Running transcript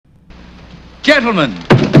Gentlemen,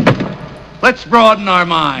 let's broaden our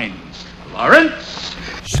minds. Lawrence?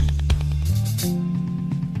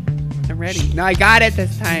 I'm ready. No, I got it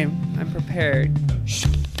this time. I'm prepared.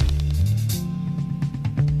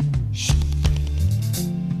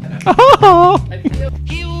 Oh!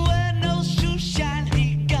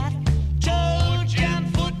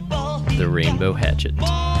 The Rainbow Hatchet.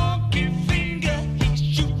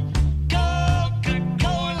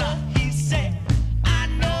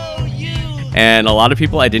 And a lot of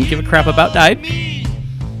people I didn't give a crap about died.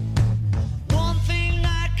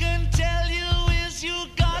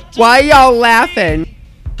 Why y'all laughing?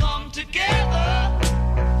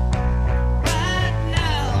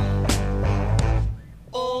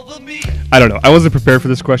 I don't know. I wasn't prepared for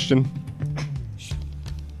this question.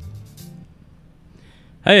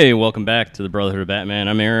 Hey, welcome back to the Brotherhood of Batman.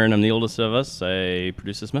 I'm Aaron. I'm the oldest of us. I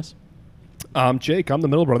produce this mess. I'm Jake. I'm the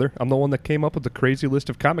middle brother. I'm the one that came up with the crazy list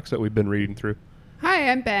of comics that we've been reading through. Hi,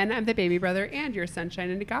 I'm Ben. I'm the baby brother and your sunshine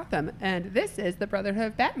into Gotham. And this is the Brotherhood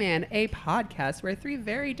of Batman, a podcast where three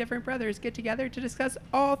very different brothers get together to discuss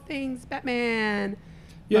all things Batman.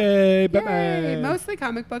 Yay, Batman! Yay. Mostly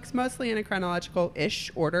comic books, mostly in a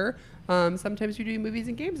chronological-ish order. Sometimes we do movies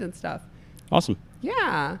and games and stuff. Awesome.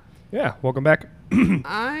 Yeah. Yeah, welcome back.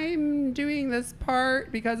 I'm doing this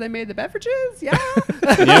part because I made the beverages. Yeah.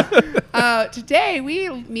 Yeah. Today we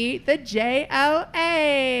meet the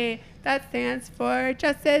JLA. That stands for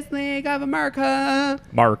Justice League of America.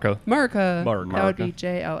 Marca. Marca. That would be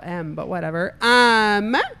JLM, but whatever.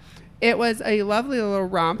 It was a lovely little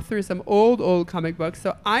romp through some old comic books,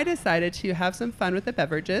 so I decided to have some fun with the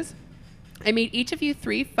beverages. I made each of you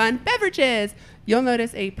 3 fun beverages. You'll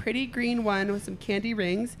notice a pretty green one with some candy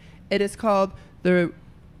rings. It is called the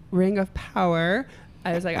Ring of Power.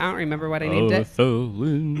 I was like, I don't remember what I named it. Fell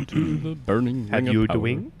into the burning Have ring you of power.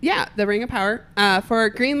 doing? Yeah, the Ring of Power. For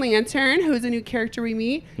Green Lantern, who's a new character we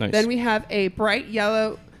meet. Nice. Then we have a bright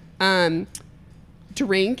yellow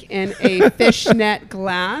drink in a fishnet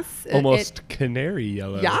glass. Almost canary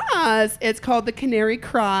yellow. Yes, it's called the Canary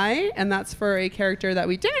Cry, and that's for a character that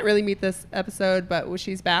we didn't really meet this episode, but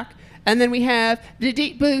she's back. And then we have the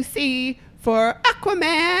Deep Blue Sea for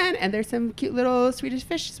Aquaman, and there's some cute little Swedish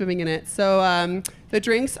fish swimming in it. So the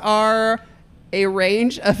drinks are a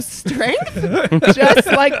range of strength, just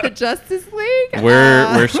like the Justice League.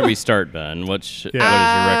 Where should we start, Ben? What is your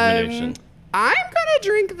recommendation? I'm gonna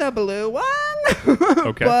drink the blue one.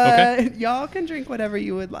 Okay. But y'all can drink whatever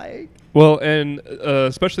you would like. Well, and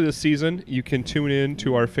especially this season, you can tune in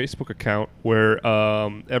to our Facebook account where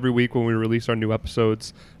every week when we release our new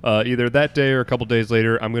episodes, either that day or a couple days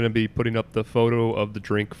later, I'm going to be putting up the photo of the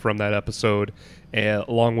drink from that episode,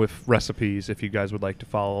 along with recipes if you guys would like to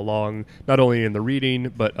follow along, not only in the reading,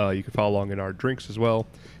 but you can follow along in our drinks as well.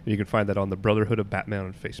 And you can find that on the Brotherhood of Batman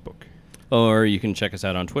on Facebook. Or you can check us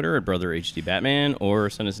out on Twitter at BrotherHDBatman or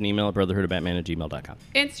send us an email at brotherhoodofbatman@gmail.com.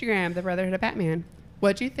 Instagram, the Brotherhood of Batman.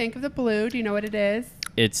 What'd you think of the blue? Do you know what it is?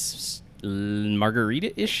 It's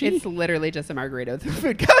margarita-ish. It's literally just a margarita with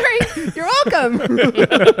food coloring. You're welcome.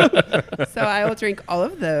 So I will drink all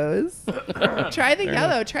of those. Try the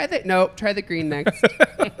yellow. Try the green next.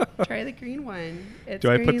 Try the green one. It's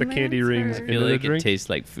Do I put Green the candy rings Lantern. I feel in the like it drink? tastes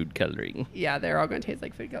like food coloring. Yeah, they're all going to taste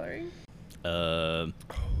like food coloring.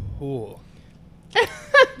 Cool.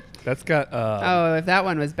 That's got... Oh, if that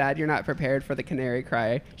one was bad, you're not prepared for the Canary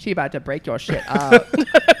Cry. She about to break your shit up.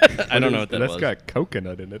 I don't know what that That's was. got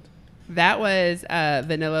coconut in it. That was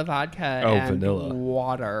vanilla vodka and vanilla.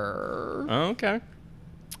 water. Oh, okay.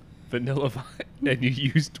 Vanilla and you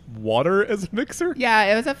used water as a mixer? Yeah,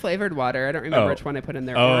 it was a flavored water. I don't remember Oh. which one I put in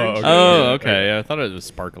there. Oh, Orange. okay. Oh, okay. I thought it was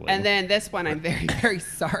sparkling. And then this one, I'm very, very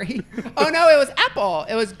sorry. Oh, no, it was apple.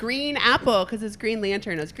 It was green apple because it's Green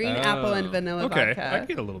Lantern. It was green apple and vanilla Okay, vodka. I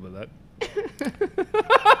get a little bit of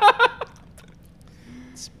that.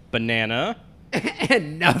 it's banana.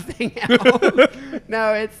 And nothing else.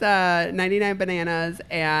 No, it's 99 bananas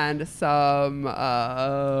and some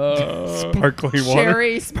Sparkling water.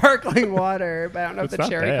 cherry sparkling water. But I don't know if That's the not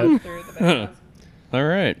cherry bad. goes through the bananas. All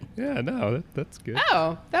right. Yeah, no, that's good.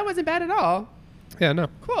 Oh, that wasn't bad at all. Yeah, no.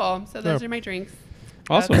 Cool. So those Yeah. are my drinks.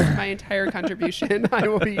 Awesome. That's my entire contribution. I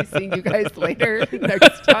will be seeing you guys later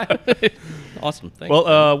next time. Awesome. Thanks.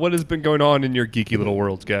 Well, what has been going on in your geeky little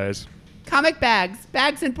worlds, guys? Comic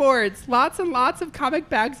bags and boards. Lots and lots of comic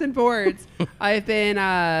bags and boards. I've been,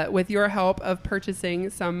 with your help of purchasing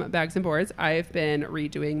some bags and boards, I've been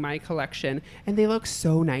redoing my collection. And they look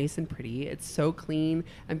so nice and pretty. It's so clean.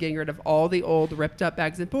 I'm getting rid of all the old ripped up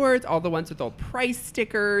bags and boards, all the ones with old price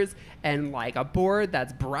stickers, and like a board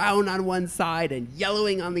that's brown on one side and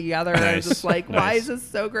yellowing on the other. I'm Nice. just like, why Nice. is this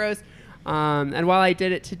so gross? And while I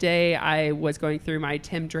did it today, I was going through my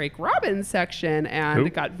Tim Drake Robin section and Who?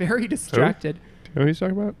 got very distracted. Do you know who he's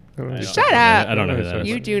talking about? I don't know. Shut up. I don't know who that is.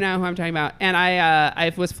 You do know who I'm talking about. And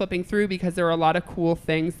I was flipping through because there were a lot of cool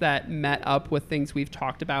things that met up with things we've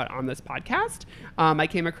talked about on this podcast. I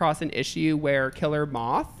came across an issue where Killer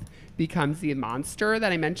Moth becomes the monster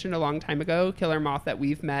that I mentioned a long time ago. Killer Moth that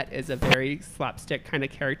we've met is a very slapstick kind of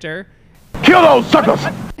character. Kill those suckers!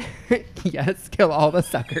 Yes, kill all the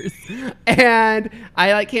suckers. And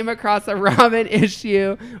I came across a Robin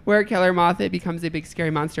issue where Killer Moth becomes a big scary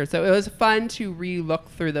monster. So it was fun to re-look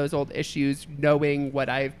through those old issues, knowing what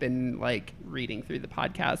I've been reading through the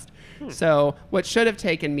podcast. So what should have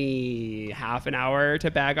taken me half an hour to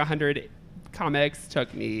bag 100 comics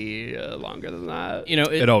took me longer than that.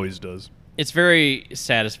 It always does. It's very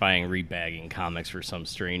satisfying rebagging comics for some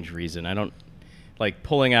strange reason. I don't like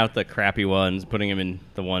pulling out the crappy ones, putting them in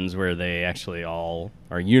the ones where they actually all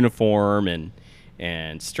are uniform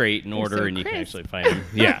and straight in order, so and you can crisp. actually find them.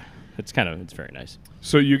 Yeah, it's very nice.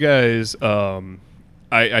 So you guys,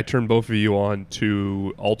 I turned both of you on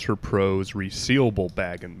to Ultra Pro's resealable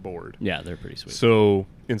bag and board. Yeah, they're pretty sweet. So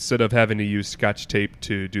instead of having to use Scotch tape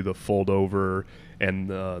to do the fold over, and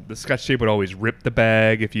the Scotch tape would always rip the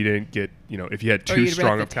bag if you didn't get, if you had Or too you'd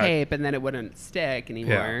strong rip of the tape and then it wouldn't stick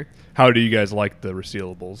anymore. How do you guys like the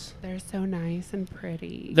resealables? They're so nice and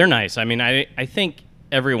pretty. They're nice. I mean, I think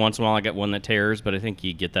every once in a while I get one that tears, but I think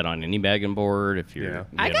you get that on any bag and board if you're. Yeah.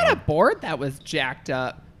 I got a board that was jacked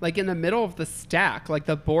up, in the middle of the stack.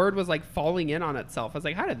 The board was falling in on itself. I was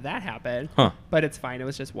like, how did that happen? Huh. But it's fine. It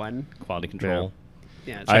was just one. Quality control.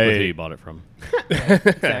 Yeah, Check with who you bought it from.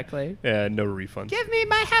 exactly. Yeah, no refunds. Give me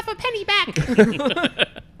my half a penny back.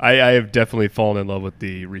 I have definitely fallen in love with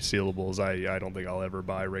the resealables. I don't think I'll ever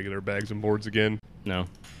buy regular bags and boards again. No.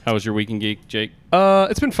 How was your Weekend Geek, Jake?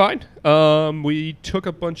 It's been fine. We took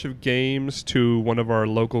a bunch of games to one of our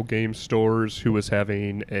local game stores who was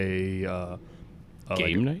having a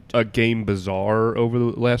Game night? A game bazaar over the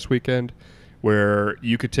last weekend, where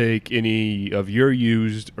you could take any of your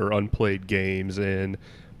used or unplayed games and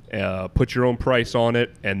put your own price on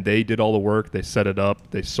it, and they did all the work. They set it up,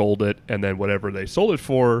 they sold it, and then whatever they sold it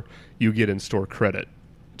for, you get in-store credit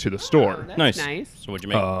to the store. That's nice. So what'd you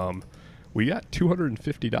make? We got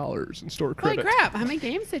 $250 in store Holy credit. crap. How many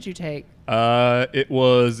games did you take? It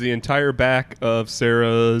was the entire back of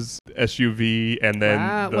Sarah's SUV, and then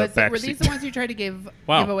the back were seat. these the ones you tried to give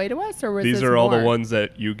Wow. away to us? Or was These this are all the more? ones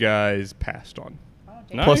that you guys passed on.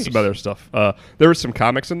 Nice. Plus some other stuff. There were some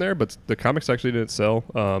comics in there, but the comics actually didn't sell.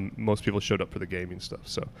 Most people showed up for the gaming stuff.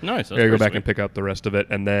 So Nice. I gotta go back sweet. and pick up the rest of it.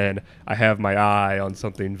 And then I have my eye on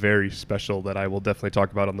something very special that I will definitely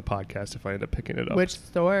talk about on the podcast if I end up picking it up. Which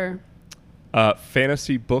store?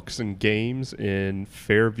 Fantasy Books and Games in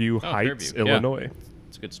Fairview Heights, Fairview. Yeah. Illinois.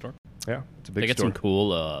 It's a good store. Yeah, it's a big They get store. some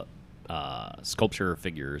cool sculpture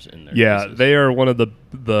figures in there. Yeah, they are one of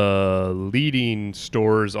the leading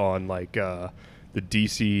stores on the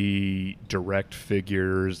DC Direct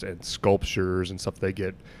figures and sculptures and stuff. They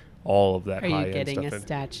get all of that Are high you end getting stuff a in.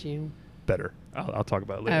 statue? Better. I'll talk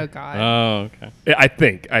about it Oh, later. God. Oh, okay. Yeah, I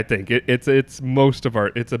think it's most of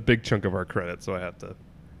our. It's a big chunk of our credit, so I have to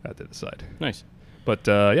decide. Nice. But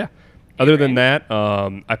yeah, other than that,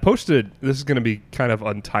 I posted. This is going to be kind of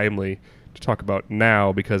untimely to talk about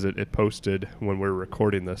now because it posted when we were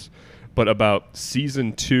recording this. But about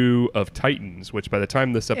season 2 of Titans, which by the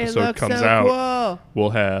time this episode looks comes so out, cool. will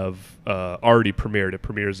have already premiered. It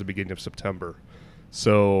premieres the beginning of September.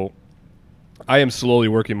 So I am slowly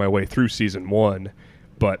working my way through season 1,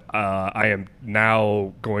 but I am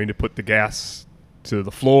now going to put the gas to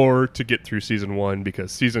the floor to get through season 1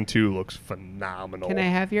 because season 2 looks phenomenal. Can I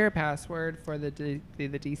have your password for the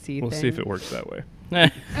DC We'll thing? see if it works that way.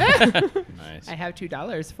 Nice. I have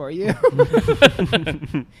 $2 for you.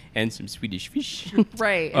 And some Swedish fish.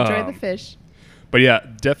 Right. Enjoy the fish. But yeah,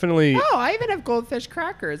 definitely. Oh, I even have goldfish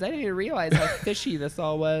crackers. I didn't even realize how fishy this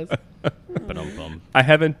all was. Ba-dum-bum. I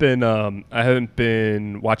haven't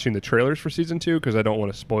been watching the trailers for season 2 because I don't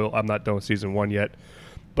want to spoil. I'm not done with season 1 yet.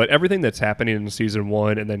 But everything that's happening in season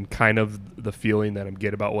 1 and then kind of the feeling that I'm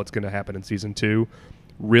getting about what's going to happen in season 2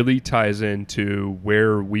 really ties into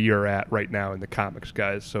where we are at right now in the comics,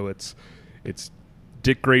 guys. So it's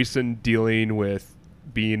Dick Grayson dealing with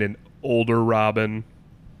being an older Robin,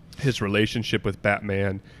 his relationship with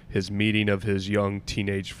Batman, his meeting of his young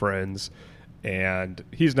teenage friends, and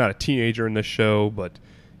he's not a teenager in this show, but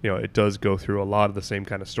it does go through a lot of the same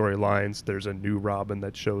kind of storylines. There's a new Robin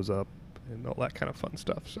that shows up and all that kind of fun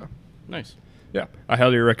stuff. So Nice. yeah, I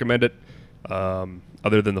highly recommend it.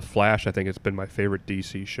 Other than The Flash, I think it's been my favorite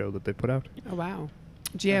DC show that they put out. Oh, wow.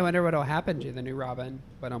 Gee, I wonder what'll happen to the new Robin.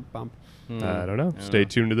 Bump. I don't know. Stay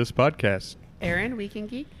tuned to this podcast. Aaron, Week in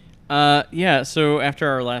Geek. Yeah, so after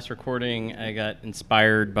our last recording, I got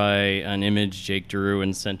inspired by an image Jake drew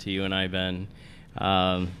and sent to you and I, Ben,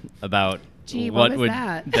 about Gee, what was would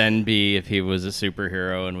that? Ben be if he was a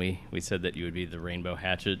superhero, and we said that you would be the Rainbow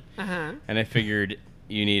Hatchet. Uh-huh. And I figured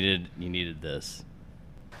you needed this.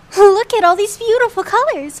 Look at all these beautiful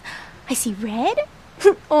colors. I see red,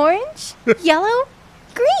 orange, yellow,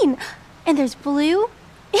 green, and there's blue,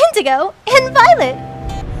 indigo, and violet.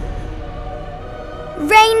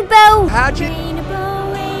 Rainbow Hatchet.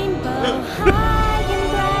 Rainbow, rainbow, high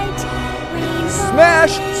and bright. Rainbow,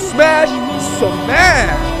 Smash, smash,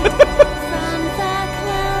 smash. From the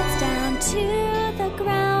clouds down to the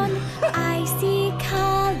ground, I see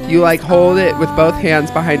colors. You like hold it with both hands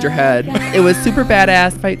behind your head. It was super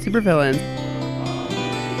badass. Fight super villains.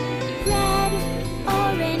 Red,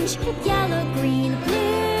 orange, yellow, green,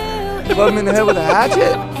 blue. Club him in the head with a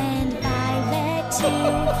hatchet. And violet too.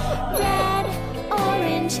 Red,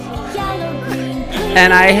 orange, yellow, green, blue.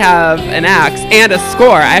 And I have an axe and a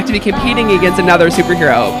score. I have to be competing against another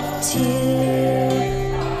superhero.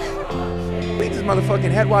 Leave this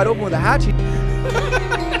motherfucking head wide open with a hatchet.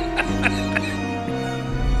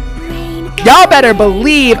 Y'all better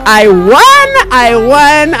believe I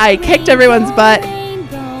won. I kicked everyone's butt.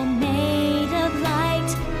 Rainbow made of light.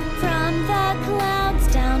 From the clouds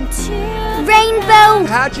down to rainbow.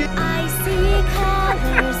 Hatchet. I see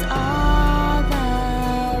colors all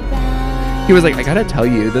around. He was like, I gotta tell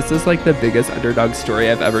you, this is like the biggest underdog story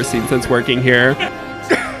I've ever seen since working here.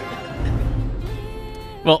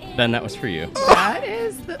 Well, Ben, that was for you. That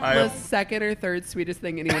is the second or third sweetest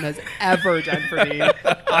thing anyone has ever done for me.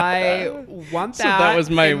 I want that, that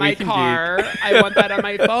was my in my Week in car. I want that on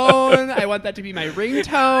my phone. I want that to be my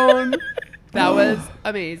ringtone. That was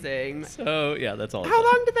amazing. So, yeah, that's all. How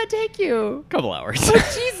long did that take you? Couple hours. Oh,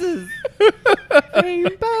 Jesus.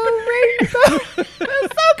 Rainbow.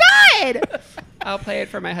 That's so good. I'll play it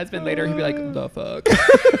for my husband later. He'll be like, the fuck?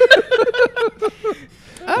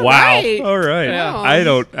 All Wow. right. All right.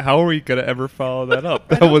 Yeah. How are we going to ever follow that up?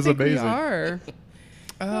 I That don't was think we amazing. are.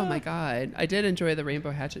 Oh my god. I did enjoy the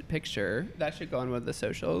Rainbow Hatchet picture. That should go on one of the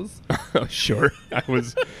socials. Sure. I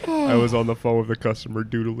was on the phone with a customer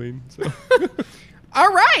doodling. So.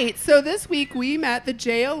 All right. So this week we met the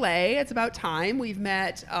JLA. It's about time. We've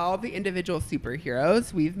met all the individual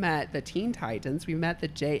superheroes. We've met the Teen Titans. We've met the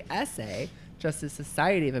JSA, Justice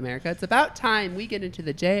Society of America. It's about time we get into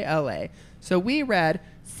the JLA. So we read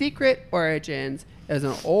Secret Origins. It was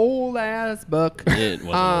an old ass book. It was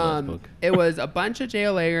an old-ass book. It was a bunch of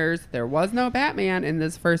JLAers. There was no Batman in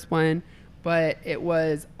this first one, but it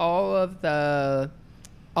was all of the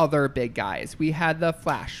other big guys. We had the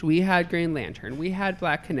Flash. We had Green Lantern. We had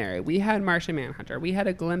Black Canary. We had Martian Manhunter. We had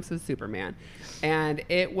a glimpse of Superman. And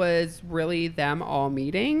it was really them all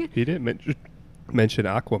meeting. He didn't mention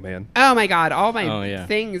Aquaman. Oh my God, all my Oh, yeah.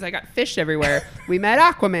 things. I got fish everywhere. We met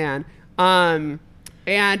Aquaman.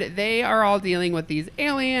 And they are all dealing with these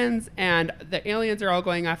aliens, and the aliens are all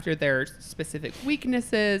going after their specific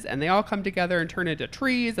weaknesses, and they all come together and turn into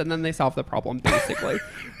trees, and then they solve the problem, basically.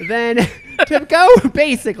 Then to go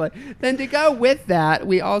with that,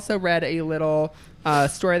 we also read a little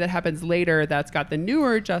story that happens later that's got the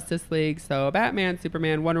newer Justice League, so Batman,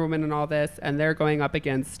 Superman, Wonder Woman, and all this, and they're going up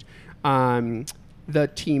against the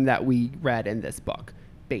team that we read in this book,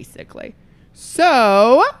 basically.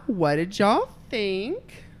 So, what did y'all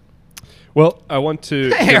think? Well, I want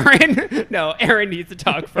to... Aaron. No, Aaron needs to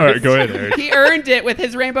talk first. All right, go ahead, Aaron. He earned it with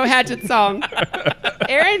his Rainbow Hatchet song.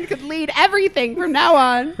 Aaron could lead everything from now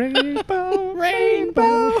on. Rainbow,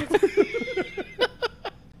 Rainbow.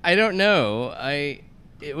 I don't know.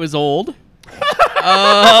 It was old.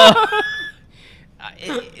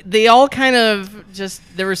 They all kind of just,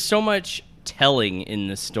 there was so much telling in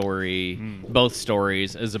the story, both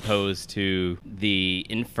stories, as opposed to the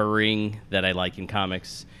inferring that I like in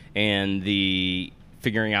comics and the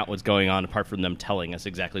figuring out what's going on apart from them telling us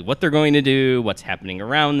exactly what they're going to do, what's happening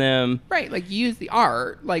around them. Right, like use the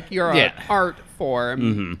art, like your art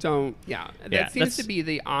form. Don't, That seems to be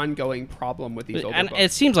the ongoing problem with these older And books.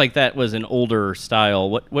 it seems like that was an older style.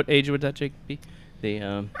 What age would that, Jake, be?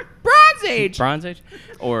 The Bronze Age. Bronze Age?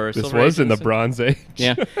 Or This Silver was Age? in the Bronze Age.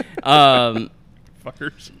 Yeah.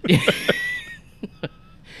 Fuckers.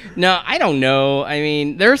 No, I don't know. I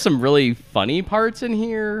mean, there are some really funny parts in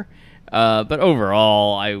here, but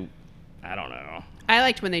overall, I don't know. I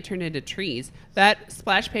liked when they turned into trees. That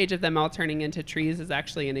splash page of them all turning into trees is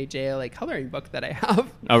actually in a JLA coloring book that I have.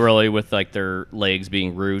 Oh, really? With like their legs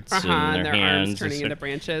being roots and their their hands arms turning just- into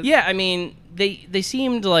branches. Yeah, I mean, they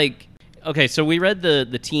seemed like okay, so we read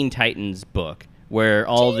the Teen Titans book where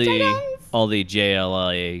all the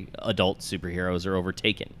JLA adult superheroes are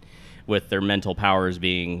overtaken with their mental powers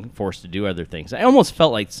being forced to do other things. I almost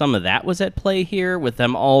felt like some of that was at play here with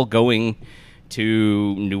them all going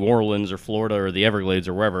to New Orleans or Florida or the Everglades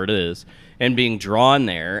or wherever it is and being drawn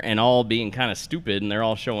there and all being kind of stupid and they're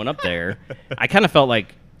all showing up there. I kind of felt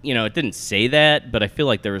like, it didn't say that, but I feel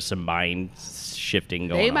like there was some mind shifting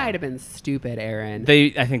going on. They might have been stupid, Aaron.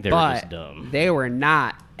 I think they were but just dumb. They were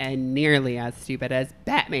not and nearly as stupid as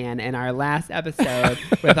Batman in our last episode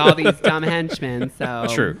with all these dumb henchmen. So,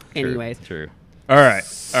 True. Anyways. True. All right.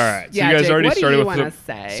 So Yeah, you guys Jake, already what do started you with wanna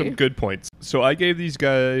say? some good points. So I gave these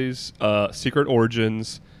guys Secret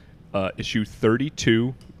Origins issue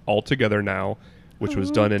 32 altogether now, which was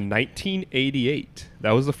done in 1988.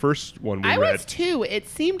 That was the first one we I read. was too. It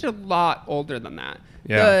seemed a lot older than that.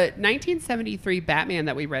 Yeah. The 1973 Batman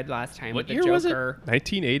that we read last time What with the year was it? Joker.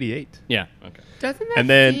 1988. Yeah. Okay. Doesn't that And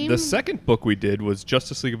then seem... the second book we did was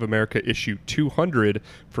Justice League of America issue 200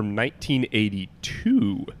 from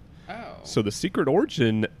 1982. Oh. So the Secret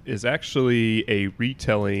Origin is actually a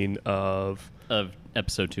retelling of... Of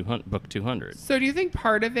episode 200, book 200. So do you think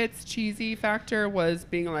part of its cheesy factor was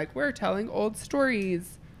being like, we're telling old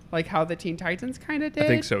stories, like how the Teen Titans kind of did? I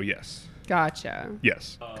think so, yes. Gotcha.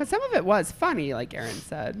 Yes. Because some of it was funny, like Aaron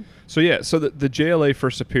said. So the JLA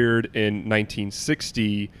first appeared in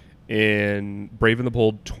 1960 in Brave and the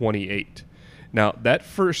Bold 28. Now, that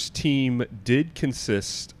first team did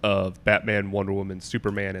consist of Batman, Wonder Woman,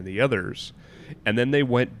 Superman, and the others. And then they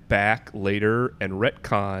went back later and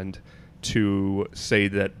retconned to say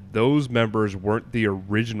that those members weren't the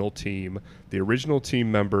original team. The original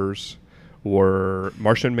team members were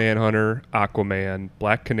Martian Manhunter, Aquaman,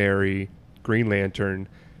 Black Canary, Green Lantern,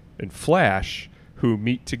 and Flash, who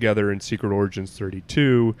meet together in Secret Origins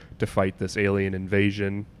 32 to fight this alien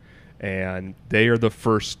invasion. And they are the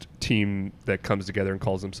first team that comes together and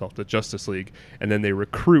calls themselves the Justice League. And then they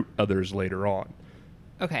recruit others later on.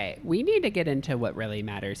 Okay, we need to get into what really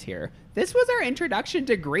matters here. This was our introduction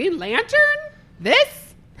to Green Lantern?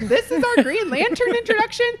 This is our Green Lantern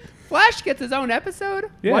introduction? Flash gets his own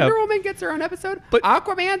episode. Yeah. Wonder Woman gets her own episode. But-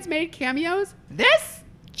 Aquaman's made cameos. This?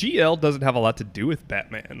 GL doesn't have a lot to do with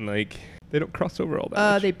Batman. Like, they don't cross over all that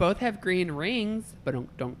much. They both have green rings, but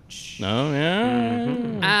don't shh. Oh, yeah.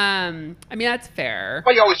 I mean, that's fair.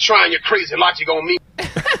 Why you always trying your crazy logic on me?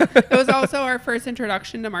 It was also our first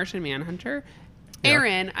introduction to Martian Manhunter.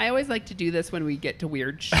 Aaron, I always like to do this when we get to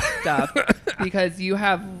weird stuff because you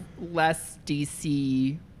have less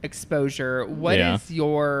DC exposure. What did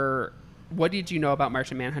you know about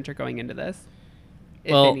Martian Manhunter going into this?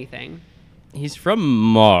 If Well, anything. He's from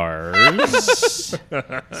Mars,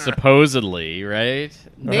 supposedly, right?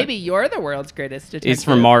 Maybe you're the world's greatest detective. He's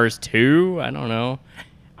from Mars too. I don't know.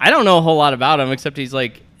 I don't know a whole lot about him except he's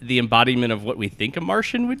like the embodiment of what we think a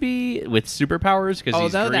Martian would be with superpowers because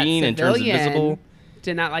he's Although green that and turns civilian invisible.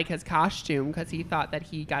 did not like his costume because he thought that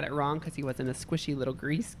he got it wrong because he wasn't a squishy little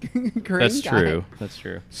grease green That's guy. true. That's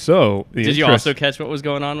true. So, Did you also catch what was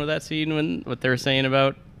going on with that scene when what they were saying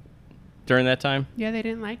about during that time? Yeah, they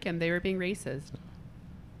didn't like him. They were being racist.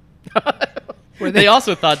 They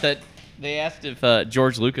also thought that they asked if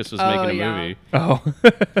George Lucas was making a movie. Oh.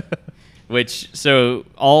 Which, so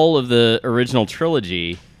all of the original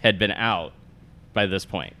trilogy had been out by this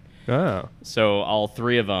point. Oh. So all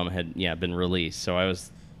three of them had, been released. So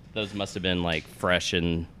those must have been like fresh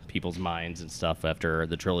in people's minds and stuff after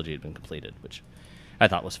the trilogy had been completed, which I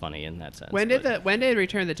thought was funny in that sense. When did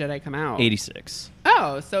Return of the Jedi come out? 86.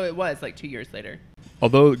 Oh, so it was like 2 years later.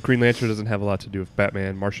 Although Green Lantern doesn't have a lot to do with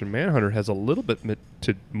Batman, Martian Manhunter has a little bit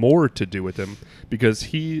more to do with him because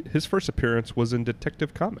his first appearance was in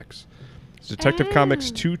Detective Comics. It's Detective Comics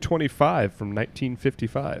 225 from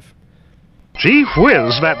 1955. Gee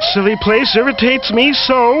whiz, that silly place irritates me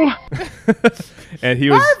so. And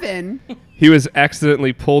Marvin! he was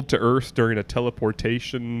accidentally pulled to Earth during a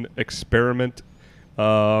teleportation experiment.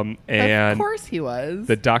 And Of course he was.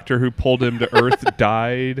 the doctor who pulled him to Earth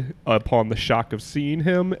died upon the shock of seeing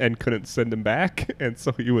him and couldn't send him back, and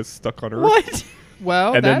so he was stuck on Earth. What?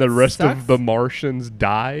 Well, And then the that rest sucks. of the Martians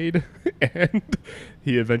died, and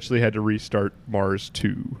he eventually had to restart Mars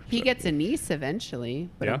 2. He gets a niece eventually,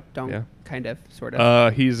 but Yeah, don't yeah. kind of, sort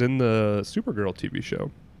of. He's in the Supergirl TV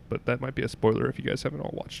show, but that might be a spoiler if you guys haven't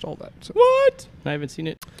all watched all that. So. What? I haven't seen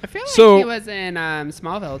it. I feel like so- he was in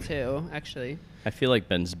Smallville too, actually. I feel like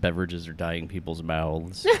Ben's beverages are dyeing people's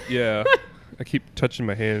mouths. Yeah. I keep touching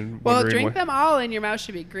my hand. Well, wondering drink why. them all, and your mouth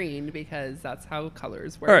should be green because that's how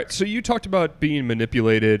colors work. All right, so you talked about being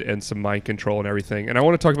manipulated and some mind control and everything, and I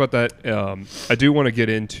want to talk about that. I do want to get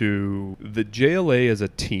into the JLA as a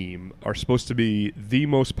team are supposed to be the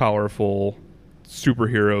most powerful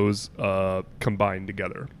superheroes combined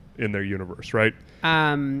together in their universe, right?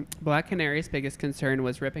 Black Canary's biggest concern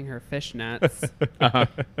was ripping her fishnets.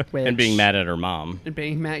 And being mad at her mom. And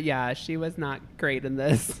being mad. Yeah, she was not great in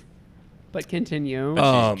this. But continue.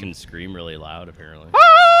 She can scream really loud, apparently.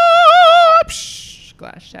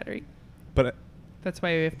 Glass shattering. But That's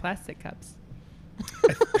why we have plastic cups.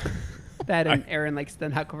 That and Aaron likes to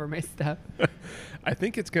knock over my stuff. I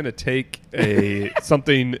think it's going to take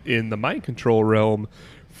something in the mind control realm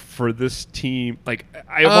for this team. Like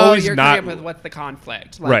I've always you're not. coming up with what's the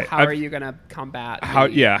conflict? Like, Right, how I've- are you going to combat?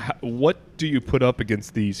 What do you put up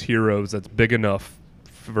against these heroes that's big enough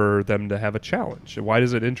for them to have a challenge? Why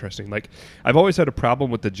is it interesting? Like I've always had a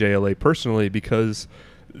problem with the JLA personally because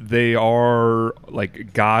they are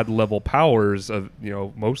like god level powers of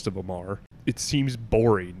most of them are. It seems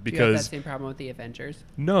boring Do you have that because same problem with the Avengers?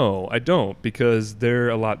 no, I don't, because they're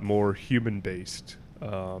a lot more human based.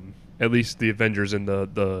 At least the Avengers in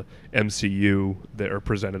the MCU that are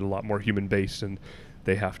presented a lot more human based, and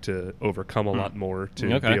they have to overcome a lot more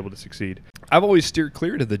to be able to succeed. I've always steered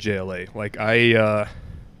clear to the JLA. Like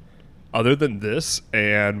other than this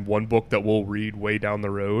and one book that we'll read way down the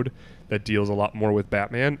road that deals a lot more with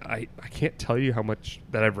Batman, I can't tell you how much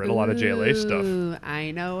that I've read a lot of JLA stuff. Ooh,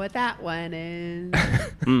 I know what that one is.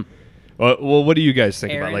 Well, what do you guys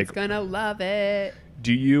think about? Aaron's Like, gonna love it.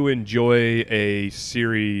 do you enjoy a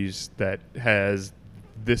series that has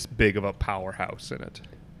this big of a powerhouse in it?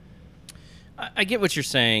 I get what you're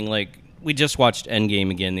saying. Like, we just watched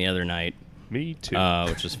Endgame again the other night, Me too.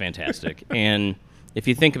 which was fantastic. And if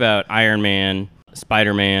you think about Iron Man,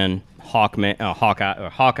 Spider-Man,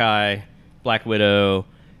 Hawkeye, Black Widow,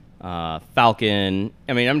 Falcon,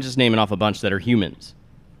 I mean, I'm just naming off a bunch that are humans.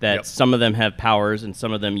 That Yep. some of them have powers and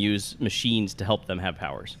some of them use machines to help them have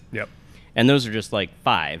powers. Yep. And those are just like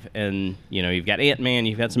 5. And, you've got Ant-Man,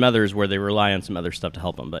 you've got some others where they rely on some other stuff to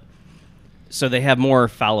help them. But so they have more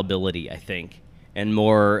fallibility, I think, and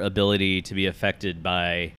more ability to be affected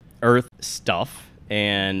by Earth stuff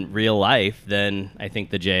and real life than I think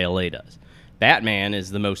the JLA does. Batman is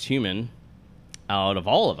the most human out of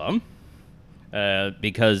all of them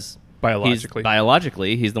because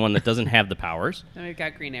Biologically. he's the one that doesn't have the powers. Then we've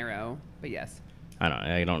got Green Arrow, but yes, I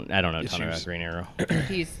don't know a ton about Green Arrow.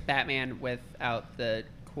 he's Batman without the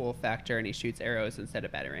cool factor, and he shoots arrows instead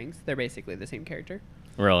of batarangs. They're basically the same character.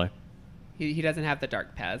 Really? He doesn't have the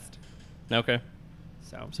dark past, Okay.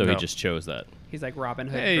 So No. he just chose that. he's like Robin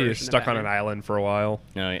Hood. Hey, you're version of stuck on an Batman. island for a while.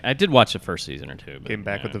 No, I did watch the first season or two. But, Came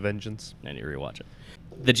back with a vengeance. I need to rewatch it.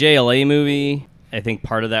 The JLA movie, I think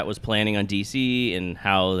part of that was planning on DC and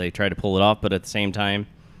how they tried to pull it off, but at the same time,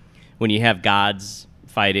 when you have gods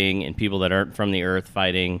fighting and people that aren't from the Earth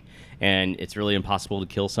fighting, and it's really impossible to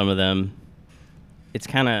kill some of them, it's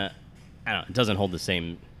kind of, I don't know, it doesn't hold the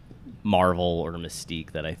same marvel or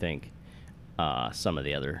mystique that I think some of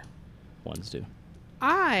the other ones do.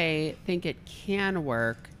 I think it can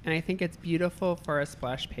work, and I think it's beautiful for a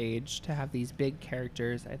splash page to have these big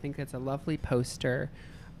characters. I think it's a lovely poster.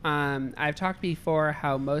 I've talked before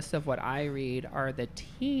how most of what I read are the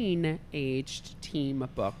teen-aged team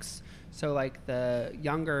books. So like the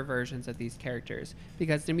younger versions of these characters.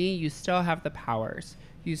 Because to me, you still have the powers.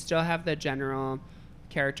 You still have the general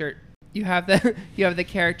character. You have the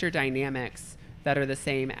character dynamics that are the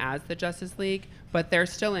same as the Justice League, but they're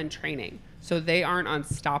still in training. So they aren't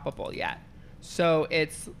unstoppable yet. So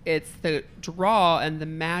it's the draw and the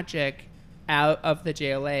magic out of the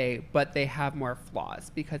JLA, but they have more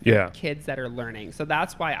flaws because they're kids that are learning. So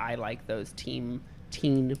that's why I like those teen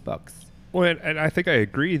books. Well, and I think I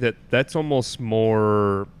agree that that's almost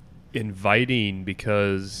more inviting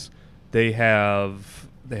because they have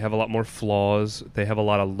a lot more flaws. They have a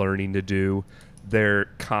lot of learning to do. Their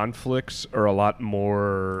conflicts are a lot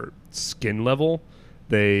more skin level.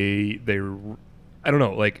 I don't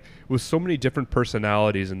know, like with so many different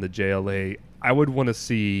personalities in the JLA, I would want to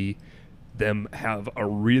see them have a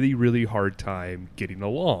really, really hard time getting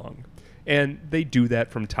along. And they do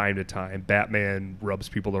that from time to time. Batman rubs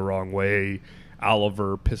people the wrong way.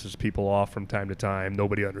 Oliver pisses people off from time to time.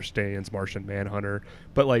 Nobody understands Martian Manhunter.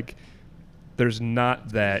 But like, there's not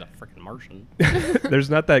that He's a freaking Martian. there's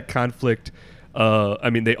not that conflict. I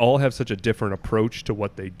mean, they all have such a different approach to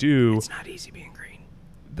what they do. It's not easy being green.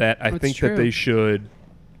 That I That's think true. that they should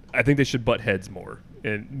butt heads more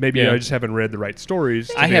and maybe Yeah. I just haven't read the right stories.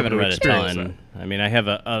 to I be able haven't to read a experience ton. I mean, I have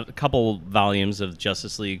a couple volumes of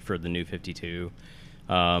Justice League for the New 52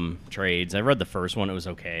 trades. I read the first one; it was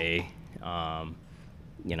okay,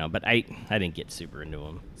 but I didn't get super into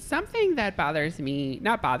them. Something that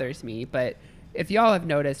not bothers me, but if y'all have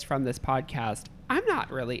noticed from this podcast, I'm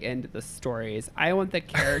not really into the stories. I want the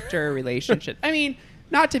character relationship. I mean,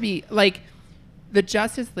 not to be like the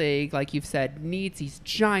Justice League, like you've said, needs these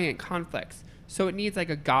giant conflicts. So it needs like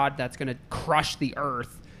a god that's going to crush the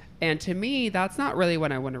earth. And to me, that's not really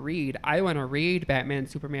what I want to read. I want to read Batman and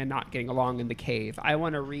Superman not getting along in the cave. I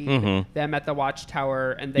want to read them at the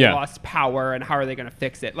Watchtower and they lost power and how are they going to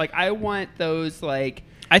fix it? Like, I want those, like...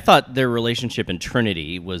 I thought their relationship in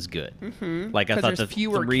Trinity was good. Like, I 'Cause thought there's the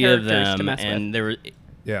fewer three of characters to them, mess and with. they were...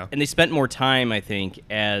 Yeah. And they spent more time, I think,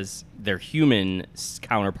 as their human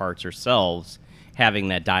counterparts or selves having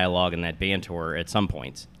that dialogue and that banter at some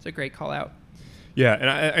points. It's a great call out. Yeah, and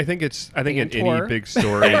I think in any Bantor. big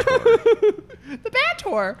story, The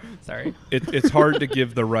Bantor! Sorry. it's hard to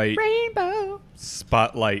give the right Rainbow!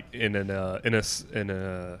 spotlight in an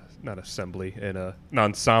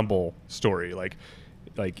ensemble story. Like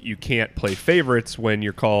you can't play favorites when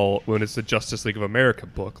it's the Justice League of America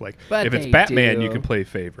book. Like But if it's they Batman, do. you can play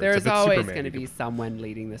favorites. There's if it's always Superman, going to you be can- someone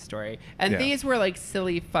leading the story. And Yeah. these were like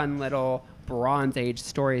silly, fun little Bronze Age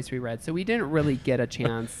stories we read. So we didn't really get a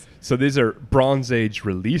chance. So these are Bronze Age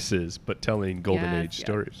releases, but telling Golden Yes, Age yeah.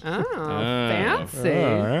 stories. Oh, fancy.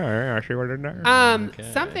 I see what it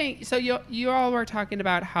is. Something. So you all were talking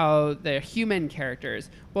about how the human characters.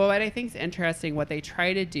 Well, what I think is interesting, what they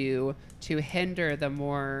try to do to hinder the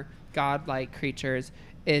more godlike creatures,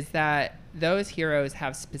 is that those heroes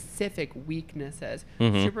have specific weaknesses.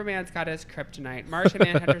 Superman's got his kryptonite. Martian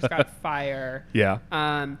Manhunter's got fire. Yeah.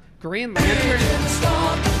 Green Lantern.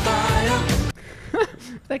 I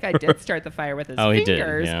think I did start the fire with his Oh, he did,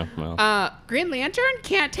 fingers. yeah, well. Green Lantern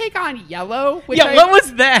can't take on yellow. Which Yeah, I what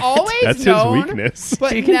was that? Always That's his known, weakness.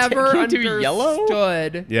 but He can never take- he can do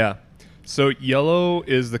understood. yellow? Yeah. So yellow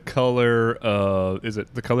is the color of, is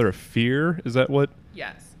it the color of fear? Is that what?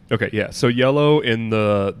 Yes. Okay, yeah. So yellow in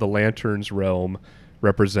the Lantern's realm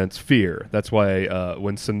represents fear. That's why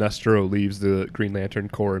when Sinestro leaves the Green Lantern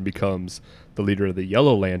Corps and becomes the leader of the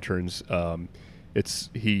Yellow Lanterns,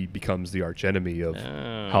 he becomes the archenemy of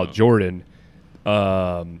Hal Jordan.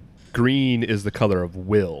 Green is the color of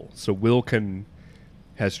will. So will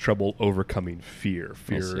has trouble overcoming fear.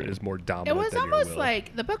 Fear see. is more It dominant was than your almost will.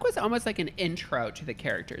 like the book was almost like an intro to the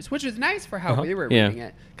characters, which was nice for how we were Yeah. reading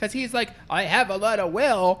it. Because he's like, I have a lot of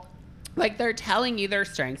will. Like, they're telling you their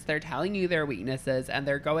strengths, they're telling you their weaknesses, and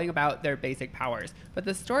they're going about their basic powers. But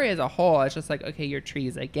the story as a whole, it's just like, okay, you're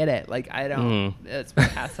trees, I get it. Like, I don't, it's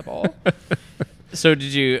passable. So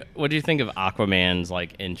what do you think of Aquaman's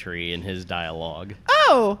like entry in his dialogue?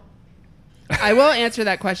 Oh, I will answer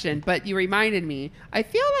that question, but you reminded me. I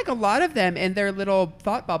feel like a lot of them in their little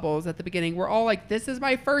thought bubbles at the beginning were all like, this is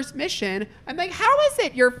my first mission. I'm like, how is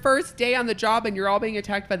it your first day on the job and you're all being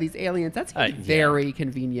attacked by these aliens? That's Yeah. very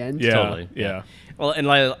convenient. Yeah, Totally. yeah. Well, and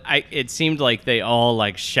like, it seemed like they all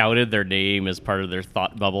like shouted their name as part of their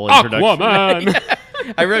thought bubble introduction. Aquaman!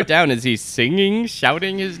 I wrote down, is he singing,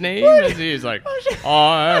 shouting his name? As he's like,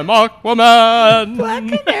 I'm Aquaman. Black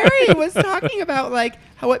Canary was talking about like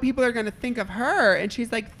how what people are going to think of her, and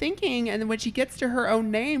she's like thinking, and then when she gets to her own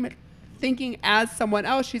name, thinking as someone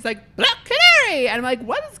else, she's like Black Canary, and I'm like,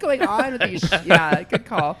 what is going on with these? Yeah, good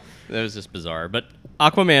call. That was just bizarre. But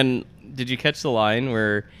Aquaman, did you catch the line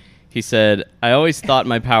where he said, I always thought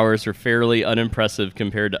my powers were fairly unimpressive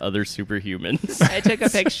compared to other superhumans? I took a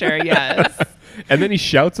picture. Yes. And then he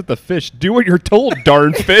shouts at the fish, do what you're told,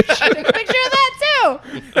 darn fish. I took a picture of that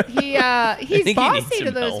too. He's think he needs bossy to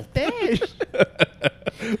some those help. fish.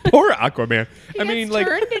 Poor Aquaman. He I mean, gets like,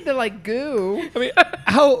 turned into like goo. I mean,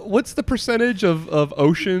 what's the percentage of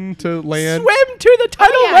ocean to land? Swim to the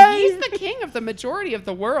tidal Oh, yeah, wave. he's the king of the majority of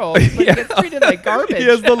the world. Like, he gets treated like garbage. He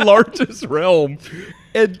has the largest realm.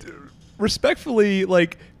 And respectfully,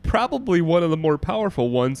 like, probably one of the more powerful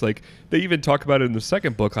ones. Like, they even talk about it in the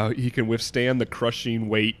second book, how he can withstand the crushing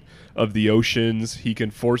weight of the oceans. He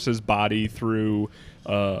can force his body through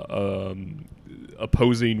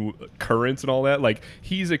opposing currents and all that. Like,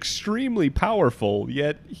 he's extremely powerful,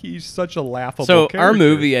 yet he's such a laughable So character. our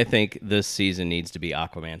movie, I think, this season needs to be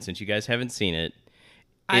Aquaman. Since you guys haven't seen it,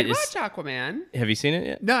 I'd it is- watch Aquaman. have you seen it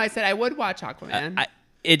yet? No, I said I would watch Aquaman.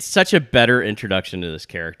 It's such a better introduction to this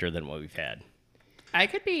character than what we've had. I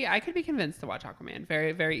could be convinced to watch Aquaman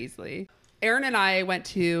very, very easily. Aaron and I went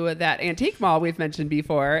to that antique mall we've mentioned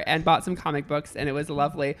before and bought some comic books, and it was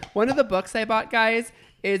lovely. One of the books I bought, guys,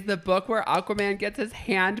 is the book where Aquaman gets his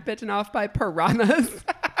hand bitten off by piranhas.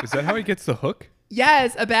 Is that how he gets the hook?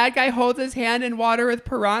 Yes, a bad guy holds his hand in water with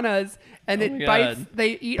piranhas, and my it bites. God. They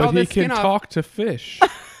eat all But the he skin can off. talk to fish.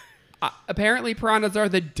 Apparently, piranhas are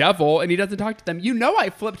the devil, and he doesn't talk to them. You know, I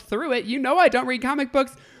flipped through it. You know, I don't read comic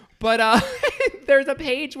books, but there's a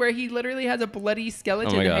page where he literally has a bloody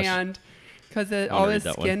skeleton gosh. hand because wanna all read his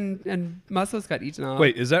that one. skin and muscles got eaten off.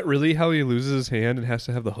 Wait, is that really how he loses his hand and has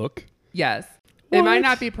to have the hook? Yes. It might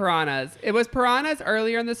not be piranhas. It was piranhas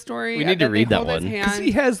earlier in the story. We need to and then they read that hold his one. Because hand.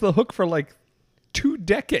 he has the hook for like 2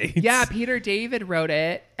 decades. Yeah, Peter David wrote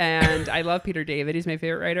it, and I love Peter David. He's my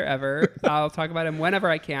favorite writer ever. I'll talk about him whenever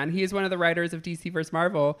I can. He is one of the writers of DC vs.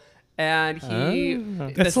 Marvel, and he.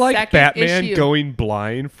 It's the like second Batman issue- going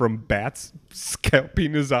blind from bats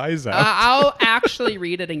scalping his eyes out. I'll actually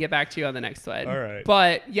read it and get back to you on the next one. All right.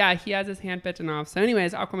 But yeah, he has his hand bitten off. So,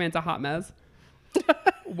 anyways, Aquaman's a hot mess.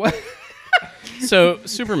 What? So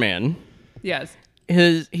Superman, Yes.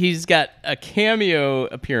 he's got a cameo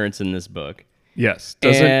appearance in this book. Yes,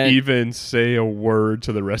 doesn't And- even say a word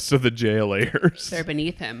to the rest of the jailers. They're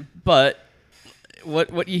beneath him. But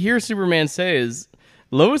what you hear Superman say is,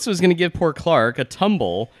 Lois was going to give poor Clark a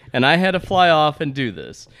tumble, and I had to fly off and do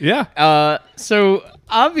this. Yeah. So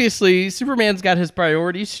obviously Superman's got his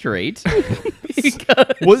priorities straight.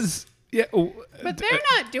 Was yeah. But they're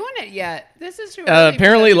not doing it yet. This is too early for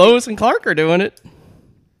Apparently them to be- Lois and Clark are doing it.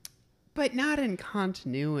 But not in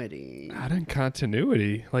continuity. Not in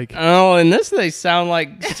continuity. Like Oh, in this they sound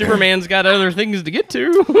like Superman's got other things to get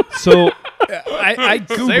to. so, I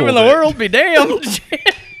Googled Saving the it. world be damned.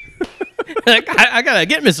 I gotta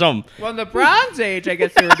get me some. Well, in the Bronze Age, I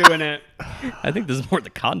guess they were doing it. I think this is more the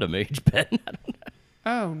condom age, Ben.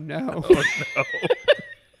 I don't know. Oh, no.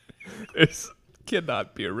 This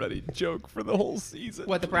cannot be a running joke for the whole season.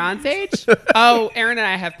 What, the Bronze Age? Oh, Aaron and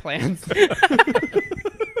I have plans.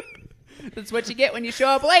 That's what you get when you show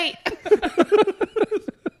up late.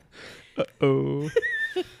 Oh.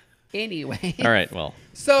 Anyway. All right, well.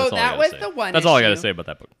 So that's all I that gotta was say. the one That's all I got to issue. say about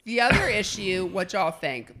that book. The other issue, what y'all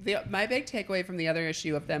think? My big takeaway from the other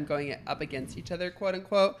issue of them going up against each other, quote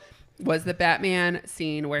unquote, was the Batman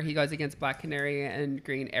scene where he goes against Black Canary and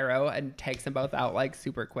Green Arrow and takes them both out like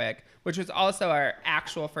super quick, which was also our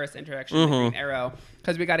actual first introduction to Green Arrow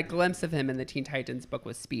because we got a glimpse of him in the Teen Titans book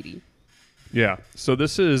with Speedy. Yeah. So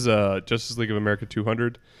this is Justice League of America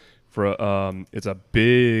 200. It's a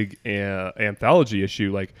big anthology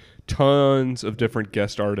issue, like tons of different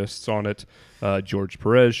guest artists on it. George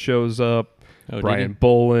Perez shows up, did Brian he?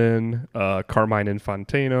 Bolin, Carmine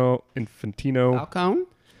Infantino. Falcone?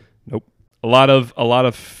 Nope. A lot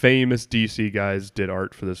of famous DC guys did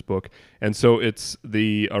art for this book. And so it's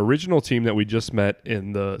the original team that we just met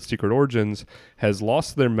in the Secret Origins has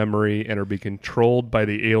lost their memory and are being controlled by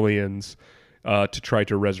the aliens to try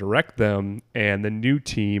to resurrect them. And the new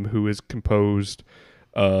team, who is composed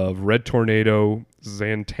of Red Tornado,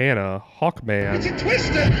 Zatanna,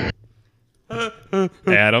 Hawkman,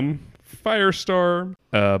 Adam, Firestorm,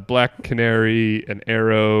 Black Canary, an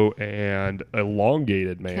Arrow, and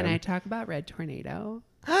Elongated Man. Can I talk about Red Tornado?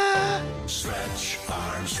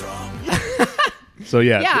 So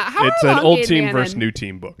yeah, Yeah, how it's are an old Elongated team Man versus and- new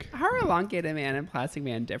team book. How are Elongated Man and Plastic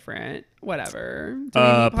Man different? Whatever. Do we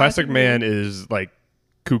need Plastic Man is like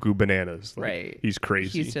cuckoo bananas. Like, Right. He's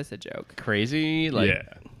crazy. He's just a joke. Crazy? Like, yeah.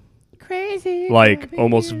 Crazy. Like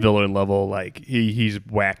almost villain level. Like he's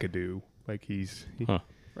wackadoo. Like Huh.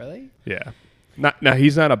 Really? yeah. Now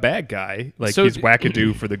he's not a bad guy. Like So he's d-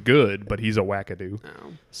 wackadoo for the good, but he's a wackadoo.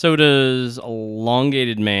 No. So does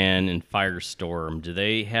Elongated Man and Firestorm, do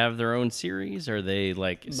they have their own series? Are they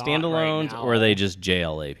like Not standalones, right now. or are they just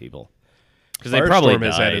JLA people? Because they probably Firestorm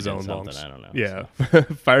is died at his in own something. long. I don't know. Yeah,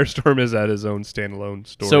 Firestorm is at his own standalone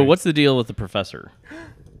story. So what's the deal with the professor?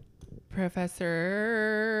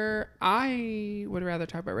 Professor, I would rather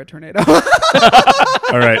talk about Red Tornado.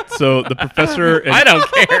 all right? So the professor and I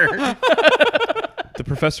don't care. The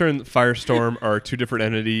Professor and Firestorm are two different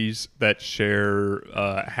entities that share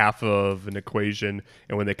half of an equation,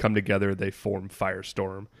 and when they come together, they form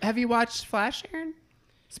Firestorm. Have you watched Flash, Aaron?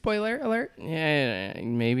 Spoiler alert. Yeah,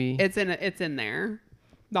 maybe. It's in there.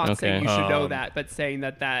 Not Okay. saying you should know that, but saying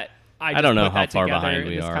that I just don't know put how that far together behind in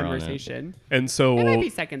we this are on it. conversation. And so It might be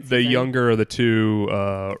second the season. younger of the two,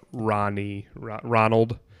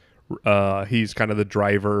 Ronald, he's kind of the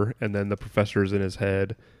driver, and then the Professor's in his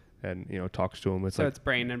head, and talks to him. So it's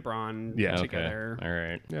Brain and Brawn Yeah. together. All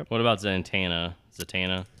right. Yep. What about Satana?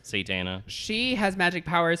 She has magic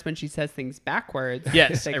powers when she says things backwards.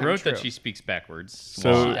 Yes, They I come wrote that true. she speaks backwards.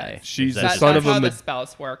 So Why? she's Is the that son That's of how a the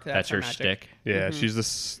spells work. That's her magic. shtick. Yeah,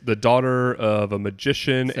 she's the daughter of a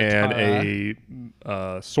magician and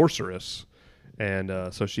a sorceress,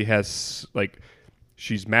 and so she has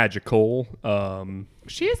she's magical.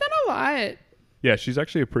 She is in a lot. Yeah, she's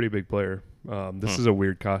actually a pretty big player. This is a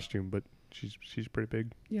weird costume, but she's pretty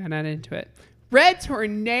big. Yeah, not into it. Red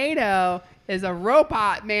Tornado is a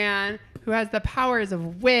robot man who has the powers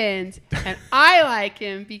of wind, and I like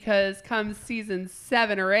him because come season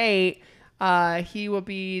 7 or 8, he will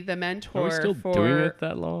be the mentor. Are we still for doing it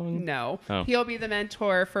that long? No, Oh. he'll be the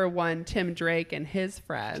mentor for one Tim Drake and his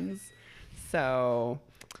friends. So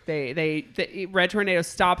they Red Tornado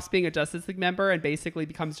stops being a Justice League member and basically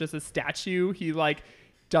becomes just a statue. He's like,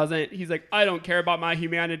 I don't care about my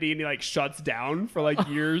humanity, and he shuts down for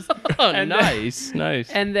years. Oh, nice.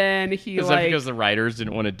 And then he Is that because the writers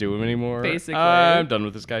didn't want to do him anymore? Basically. I'm done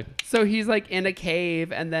with this guy. so he's in a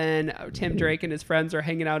cave, and then Tim Drake and his friends are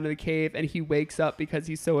hanging out in the cave, and he wakes up because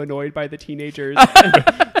he's so annoyed by the teenagers.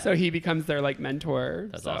 So he becomes their mentor.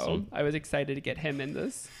 That's so awesome. I was excited to get him in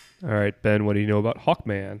this. All right, Ben, what do you know about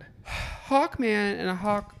Hawkman? Hawkman and a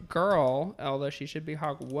Hawk girl, although she should be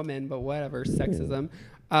Hawk woman, but whatever, sexism.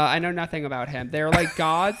 I know nothing about him. They're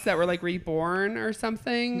gods that were reborn or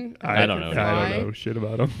something. I don't know. I don't know shit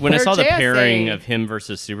about him. When I They're saw the JSA. pairing of him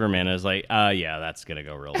versus Superman, I was like, yeah, that's going to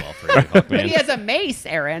go real well for you, But Hawkman. he has a mace,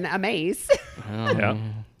 Aaron, a mace. Yeah.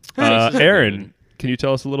 Aaron, can you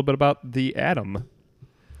tell us a little bit about the Atom?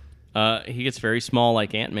 He gets very small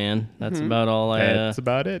like Ant-Man. That's about all That's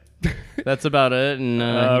about it. That's about it.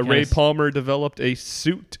 And Ray Palmer developed a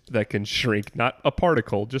suit that can shrink, not a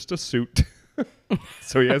particle, just a suit.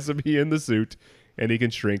 So he has to be in the suit, and he can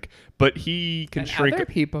shrink. But he can And shrink. other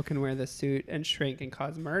people can wear the suit and shrink and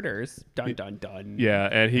cause murders. Dun dun dun. Yeah,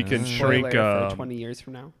 and he can shrink. Spoiler for 20 years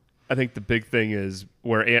from now. I think the big thing is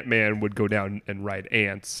where Ant-Man would go down and ride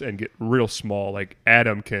ants and get real small.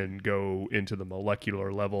 Atom can go into the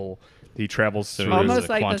molecular level. He travels through. Almost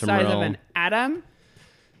a like the quantum size of realm. an atom.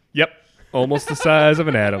 Yep, almost the size of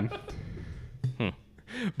an atom.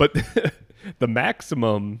 But the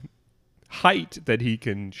maximum height that he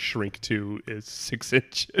can shrink to is 6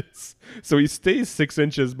 inches. So he stays 6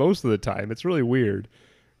 inches most of the time. It's really weird.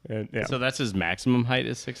 And yeah. So that's his maximum height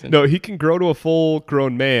is 6 inches? No, he can grow to a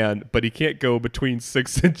full-grown man, but he can't go between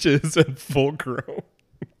 6 inches and full-grown.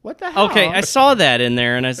 What the hell? Okay, I saw that in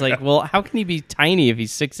there, and I was like, well, how can he be tiny if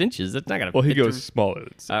he's 6 inches? That's not going to Well, he goes smaller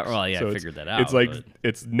than 6. well, yeah, I it's- figured that out, It's but-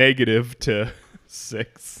 it's negative to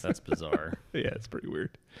 6. That's bizarre. Yeah, it's pretty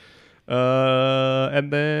weird.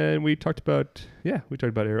 And then we talked about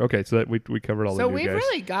Arrow. Okay, so that we covered all the So new we've guys.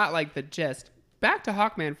 really got the gist. Back to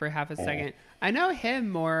Hawkman for half a second. I know him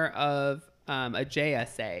more of a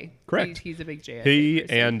JSA. Correct. He's a big JSA. He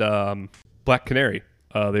person. and Black Canary.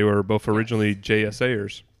 They were both originally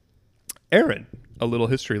JSAers. Aaron, a little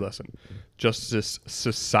history lesson. Justice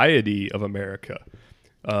Society of America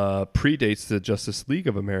predates the Justice League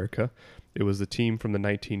of America. It was the team from the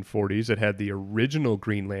 1940s. It had the original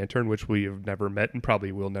Green Lantern, which we have never met and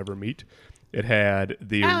probably will never meet. It had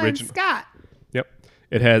the Alan original. Scott. Yep.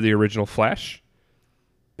 It had the original Flash,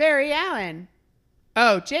 Barry Allen.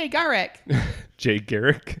 Oh, Jay Garrick. Jay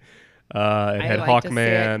Garrick. It had I like to say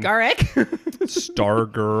Hawkman, it. Garrick.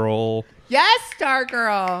 Stargirl. Yes,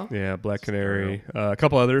 Stargirl. Yeah, Black Canary. A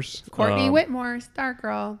couple others. Courtney Whitmore,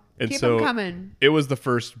 Stargirl. and Keep so them coming. It was the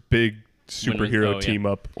first big superhero yeah. team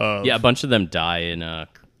up. Of, Yeah, a bunch of them die in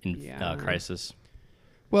Yeah. Crisis.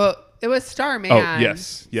 Well, it was Starman. Oh,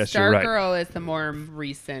 yes, you're right. Stargirl is the more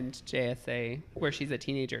recent JSA where she's a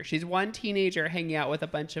teenager. She's one teenager hanging out with a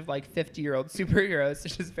bunch of 50-year-old superheroes,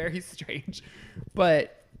 which is very strange.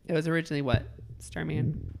 But it was originally what?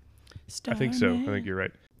 Starman. I think so. I think you're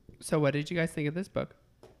right. So what did you guys think of this book?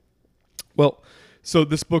 Well, so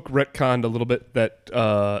this book retconned a little bit that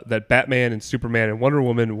that Batman and Superman and Wonder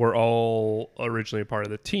Woman were all originally a part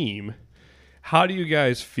of the team. How do you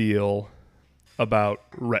guys feel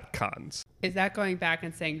about retcons? Is that going back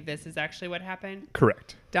and saying this is actually what happened?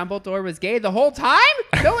 Correct. Dumbledore was gay the whole time?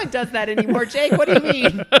 No one does that anymore, Jake. What do you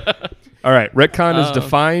mean? All right. Retcon is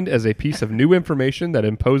defined as a piece of new information that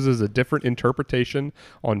imposes a different interpretation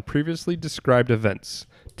on previously described events,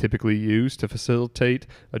 typically used to facilitate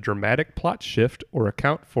a dramatic plot shift or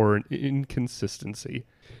account for an inconsistency.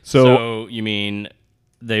 So you mean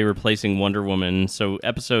they replacing Wonder Woman? So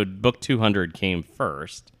book 200 came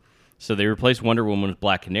first. So they replaced Wonder Woman with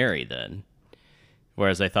Black Canary then.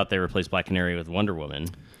 Whereas I thought they replaced Black Canary with Wonder Woman.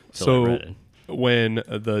 I read it. when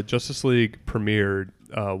the Justice League premiered,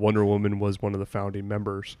 Wonder Woman was one of the founding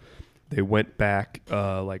members. They went back,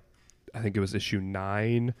 I think it was issue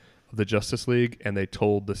 9 of the Justice League, and they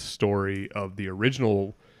told the story of the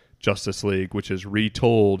original Justice League, which is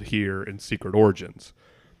retold here in Secret Origins.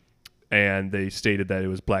 And they stated that it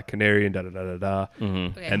was Black Canary and da-da-da-da-da.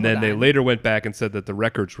 Okay, And then hold they on. later went back and said that the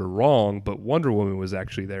records were wrong, but Wonder Woman was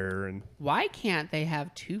actually there. And Why can't they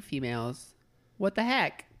have 2 females? What the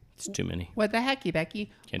heck? It's too many. What the hecky,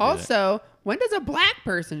 Becky? Can't do Also, when does a black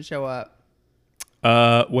person show up?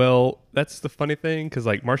 well, that's the funny thing, because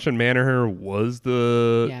like Martian Manhunter was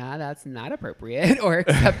Yeah, that's not appropriate or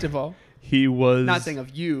acceptable. he was Not saying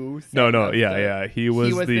of you. no, saying of yeah, he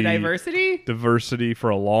was the diversity. diversity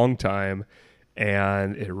for a long time,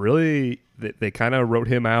 and it really they kind of wrote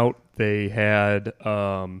him out. They had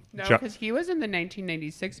No, because he was in the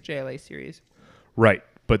 1996 JLA series. right,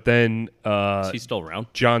 but then Is he still around?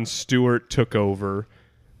 John Stewart took over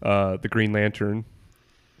the Green Lantern,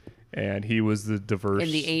 and he was the diverse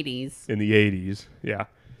In the 80s. In the 80s, yeah,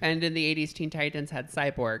 And in the 80s, Teen Titans had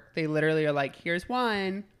Cyborg. They literally are like, here's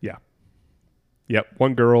one. yeah, yep.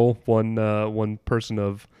 One girl, one person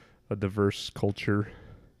of a diverse culture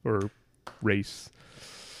or race.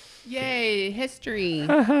 Yay, history.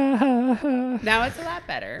 Now it's a lot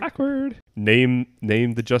better. Awkward. Name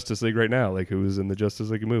the Justice League right now. Like who was in the Justice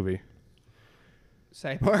League movie?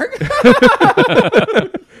 Cyborg.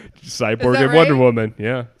 Cyborg that and Wonder right? Woman.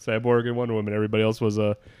 Yeah, Cyborg and Wonder Woman. Everybody else was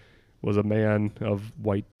a man of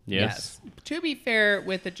white. Yes. To be fair,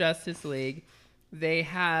 with the Justice League, they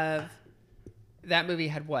have that movie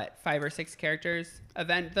had what, 5 or 6 characters?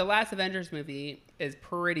 The last Avengers movie is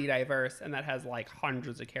pretty diverse, and that has like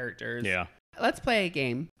hundreds of characters. Yeah. Let's play a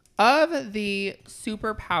game. Of the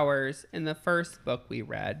superpowers in the first book we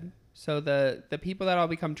read, so the people that all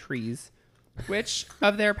become trees, which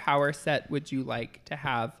of their power set would you like to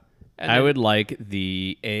have? And I then- would like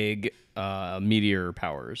the egg meteor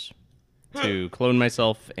powers to clone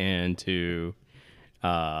myself and to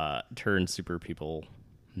turn super people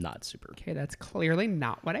not super. Okay, that's clearly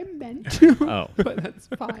not what I meant. Oh. But that's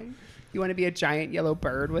fine. You want to be a giant yellow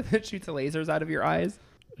bird with it shoots lasers out of your eyes?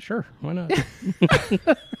 Sure, why not?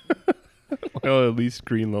 Well, at least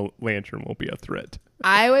Green Lantern won't be a threat.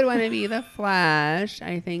 I would want to be the Flash.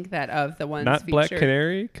 I think that of the ones Not featured, Black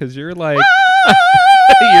Canary, because you're like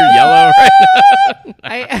You're yellow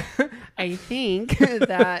right I think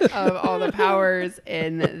that of all the powers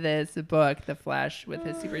in this book, the Flash with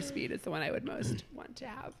his super speed is the one I would most want to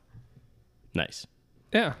have. Nice.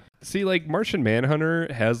 yeah. See, like Martian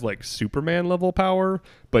Manhunter has like Superman level power,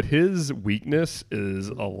 but his weakness is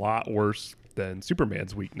a lot worse than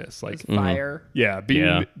Superman's weakness. Like His fire. yeah,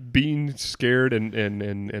 Yeah. being scared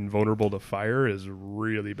and vulnerable to fire is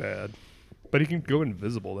really bad. But he can go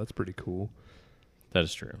invisible. That's pretty cool. That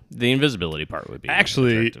is true. The invisibility part would be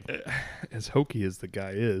Actually, attractive. as hokey as the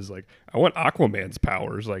guy is, like I want Aquaman's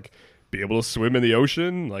powers, like be able to swim in the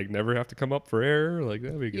ocean, like never have to come up for air. Like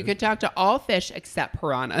that'd be You good. could talk to all fish except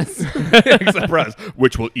piranhas. Except for us,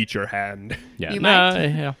 which will eat your hand. Yeah. you Nah, might.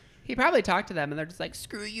 yeah. He probably talked to them and they're just like,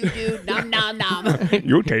 screw you, dude. Nom, nom, nom.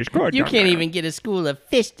 You taste good. You can't even get a school of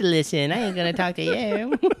fish to listen. I ain't gonna talk to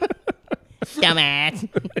you. Dumbass.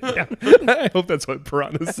 I hope that's what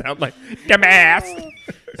piranhas sound like. Dumbass.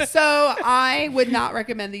 So I would not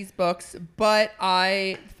recommend these books, but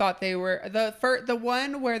I thought they were the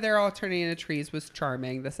one where they're all turning into trees was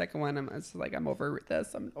charming. The second one, I'm over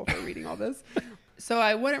this. I'm over reading all this, so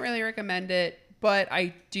I wouldn't really recommend it. But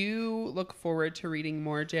I do look forward to reading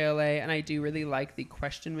more JLA, and I do really like the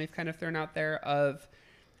question we've kind of thrown out there of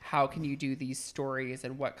how can you do these stories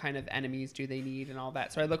and what kind of enemies do they need and all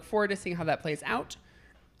that. So I look forward to seeing how that plays out.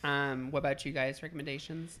 What about you guys?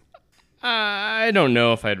 Recommendations? I don't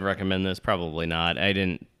know if I'd recommend this. Probably not. I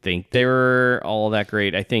didn't think they were all that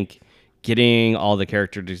great. I think getting all the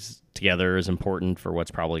characters together is important for what's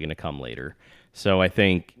probably going to come later. So I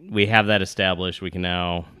think we have that established. We can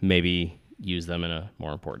now maybe use them in a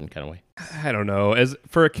more important kind of way. I don't know. As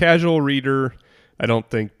for a casual reader, I don't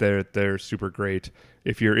think they're super great.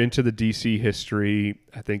 If you're into the DC history,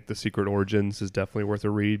 I think The Secret Origins is definitely worth a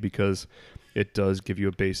read because it does give you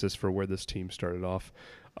a basis for where this team started off.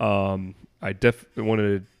 I definitely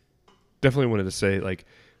wanted to say, like,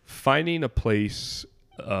 finding a place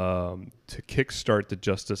to kickstart the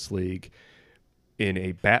Justice League in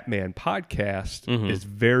a Batman podcast is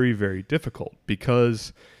very, very difficult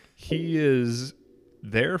because he is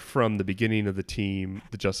there from the beginning of the team,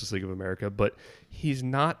 the Justice League of America, but he's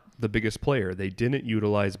not the biggest player. They didn't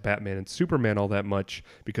utilize Batman and Superman all that much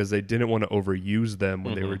because they didn't want to overuse them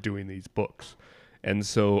when they were doing these books. And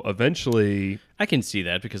so eventually... I can see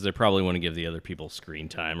that because they probably want to give the other people screen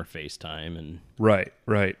time or FaceTime. And Right.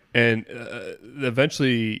 And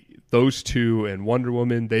eventually those two and Wonder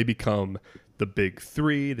Woman, they become the big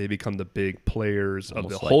three. They become the big players of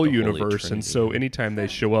the Almost like whole the Holy universe. And Trinity. so anytime they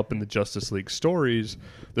show up in the Justice League stories,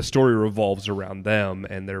 the story revolves around them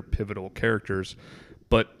and their pivotal characters.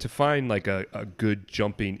 But to find like a good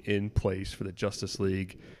jumping in place for the Justice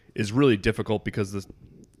League is really difficult because the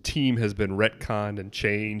team has been retconned and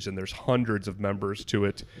changed, and there's hundreds of members to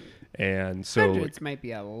it. And so, Hundreds might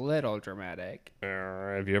be a little dramatic.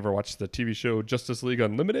 have you ever watched the TV show Justice League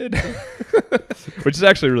Unlimited? Which is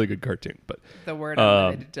actually a really good cartoon. But The word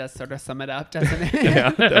unlimited does sort of sum it up, doesn't it?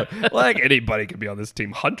 yeah, like anybody could be on this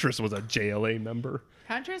team. Huntress was a JLA member.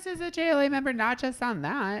 Huntress is a JLA member, not just on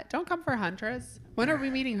that. Don't come for Huntress. When are we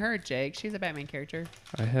meeting her, Jake? She's a Batman character.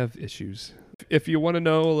 I have issues. If you want to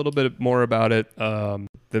know a little bit more about it,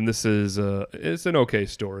 then this is it's an okay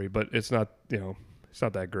story, but it's not it's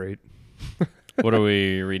not that great. what are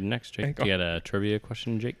we reading next, Jake? Hang on. You got a trivia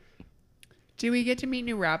question, Jake? Do we get to meet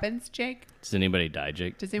new Robins, Jake? Does anybody die,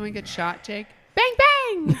 Jake? Does anyone get shot, Jake? Bang,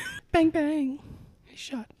 bang! Bang, bang. He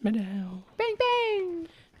shot me down. Bang, bang!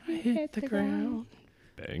 I hit the ground.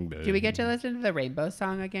 Bang, bang. Do we get to listen to the Rainbow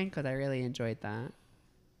song again? Because I really enjoyed that.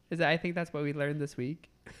 I think that's what we learned this week.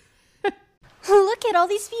 Look at all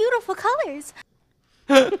these beautiful colors.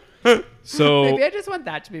 So Maybe I just want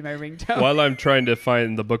that to be my ringtone. while I'm trying to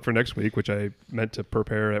find the book for next week, which I meant to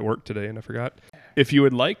prepare at work today and I forgot, if you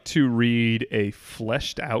would like to read a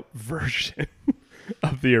fleshed out version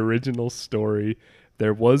of the original story,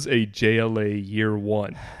 there was a JLA Year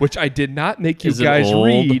One, which I did not make you Is it guys old?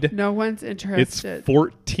 read. No one's It's interested.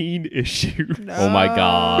 14 issues. No. Oh my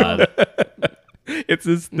God. It's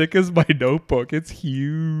as thick as my notebook. It's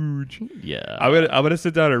huge. Yeah. I'm gonna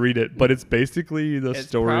sit down and read it, but it's basically the It's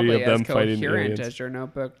story probably of them as fighting coherent aliens. as your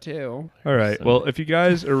notebook, too. All right. So- Well, if you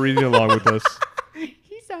guys are reading along with us,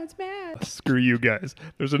 He sounds mad. screw you guys.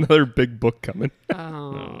 There's another big book coming.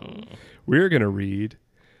 Oh. We're gonna read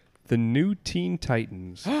The New Teen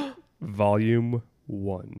Titans, Volume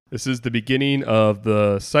 1. This is the beginning of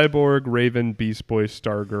the Cyborg, Raven, Beast Boy,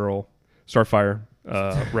 Stargirl, Starfire,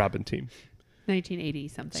 Robin team. 1980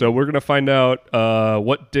 something. So we're gonna find out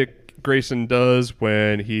what Dick Grayson does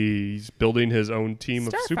when he's building his own team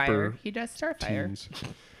of Starfire. super He does Starfire. teams.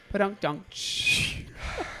 Ba-dunk-dunk.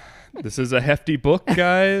 This is a hefty book,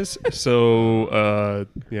 guys. So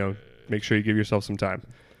make sure you give yourself some time.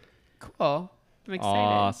 Cool. I'm excited.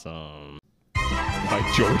 Awesome.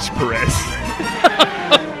 By George Perez.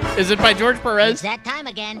 Is it by George It's Perez? that time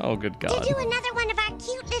again. Oh, good To God. do another one of our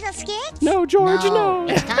cute little skits? No, George, no.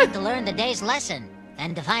 It's time to learn the day's lesson.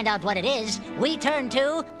 And to find out what it is, we turn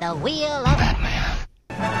to the Wheel of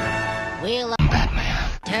Batman. Wheel of Batman.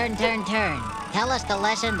 Turn, turn, turn. Tell us the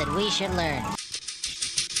lesson that we should learn.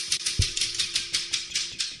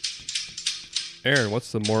 Aaron,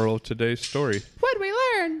 what's the moral of today's story? What'd we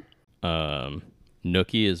learn?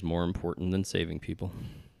 Nookie is more important than saving people.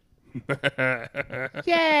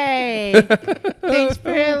 Yay! Thanks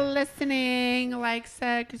for listening. Like,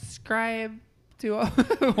 subscribe to.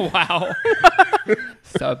 Wow.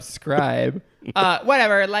 Subscribe.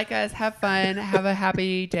 Whatever. Like us. Have fun. Have a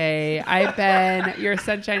happy day. I've been your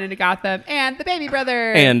sunshine into Gotham and the baby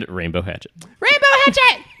brother. And Rainbow Hatchet. Rainbow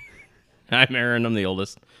Hatchet! I'm Aaron. I'm the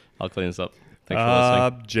oldest. I'll clean this up. Thanks for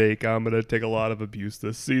listening. Jake, I'm going to take a lot of abuse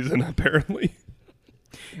this season, apparently.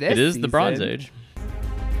 This It is the Bronze season. Age.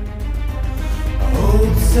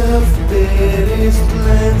 Old self-pity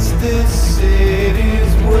splits the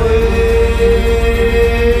city's ways.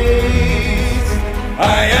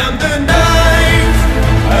 I am the night,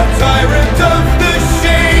 a tyrant of the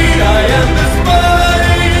shade. I am the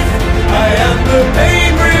spice, I am the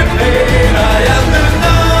pain repaid. I am the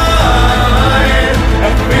night, a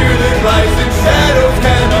fear that lies in shadows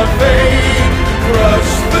cannot fade.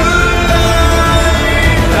 Crush the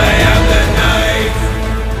light, I am the night.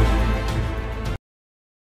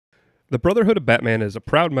 The Brotherhood of Batman is a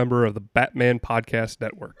proud member of the Batman Podcast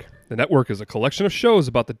Network. The network is a collection of shows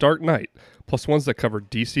about the Dark Knight, plus ones that cover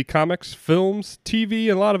DC Comics, films, TV,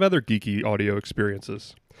 and a lot of other geeky audio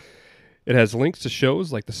experiences. It has links to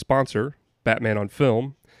shows like the sponsor, Batman on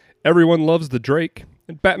Film, Everyone Loves the Drake,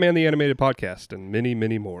 and Batman the Animated Podcast, and many,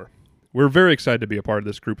 many more. We're very excited to be a part of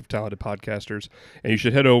this group of talented podcasters, and you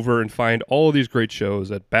should head over and find all of these great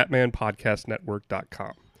shows at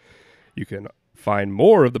BatmanPodcastNetwork.com. You can find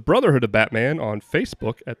more of the Brotherhood of Batman on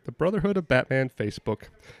Facebook at the Brotherhood of Batman Facebook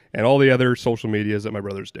and all the other social medias that my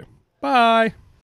brothers do. Bye!